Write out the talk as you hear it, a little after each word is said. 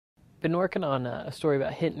Been working on a story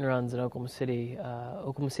about hit and runs in Oklahoma City.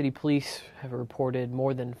 Oklahoma City police have reported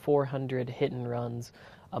more than 400 hit and runs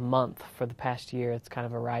a month for the past year. It's kind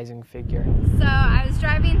of a rising figure. So I was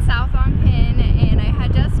driving south on Penn and I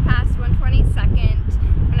had just passed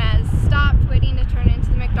 122nd when I was stopped waiting to turn into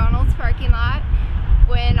the McDonald's parking lot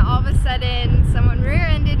when all of a sudden someone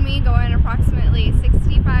rear-ended me going approximately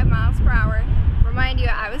 65 miles per hour. Remind you,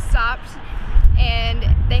 I was stopped and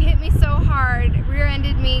they hit me so hard,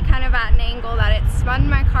 rear-ended me kind of at an angle that it spun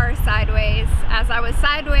my car sideways. As I was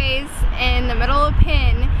sideways in the middle of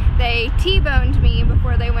Penn, they T-boned me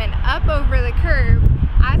before they went up over the curb.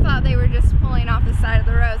 I thought they were just pulling off the side of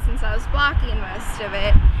the road since I was blocking most of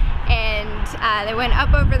it. And they went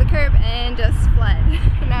up over the curb and just fled.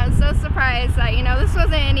 And I was so surprised that, you know, this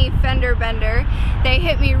wasn't any fender bender. They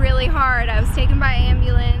hit me really hard. I was taken by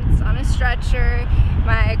ambulance on a stretcher.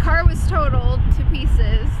 My car was totaled to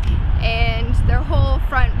pieces and their whole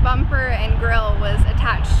front bumper and grill was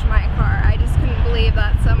attached to my car. I just couldn't believe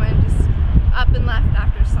that someone just up and left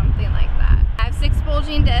after something like that. I have 6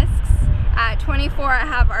 bulging discs. At 24, I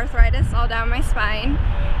have arthritis all down my spine,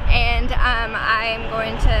 and I'm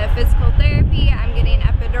going to physical therapy. I'm getting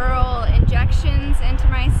epidural injections into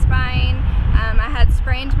my spine. I had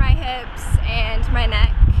sprained my hips and my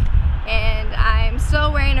neck, and I'm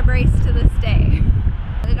still wearing a brace to this day.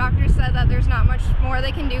 The doctor said that there's not much more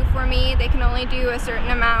they can do for me. They can only do a certain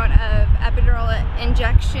amount of epidural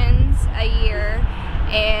injections a year,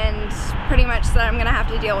 and pretty much that I'm going to have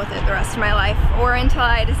to deal with it the rest of my life or until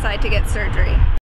I decide to get surgery.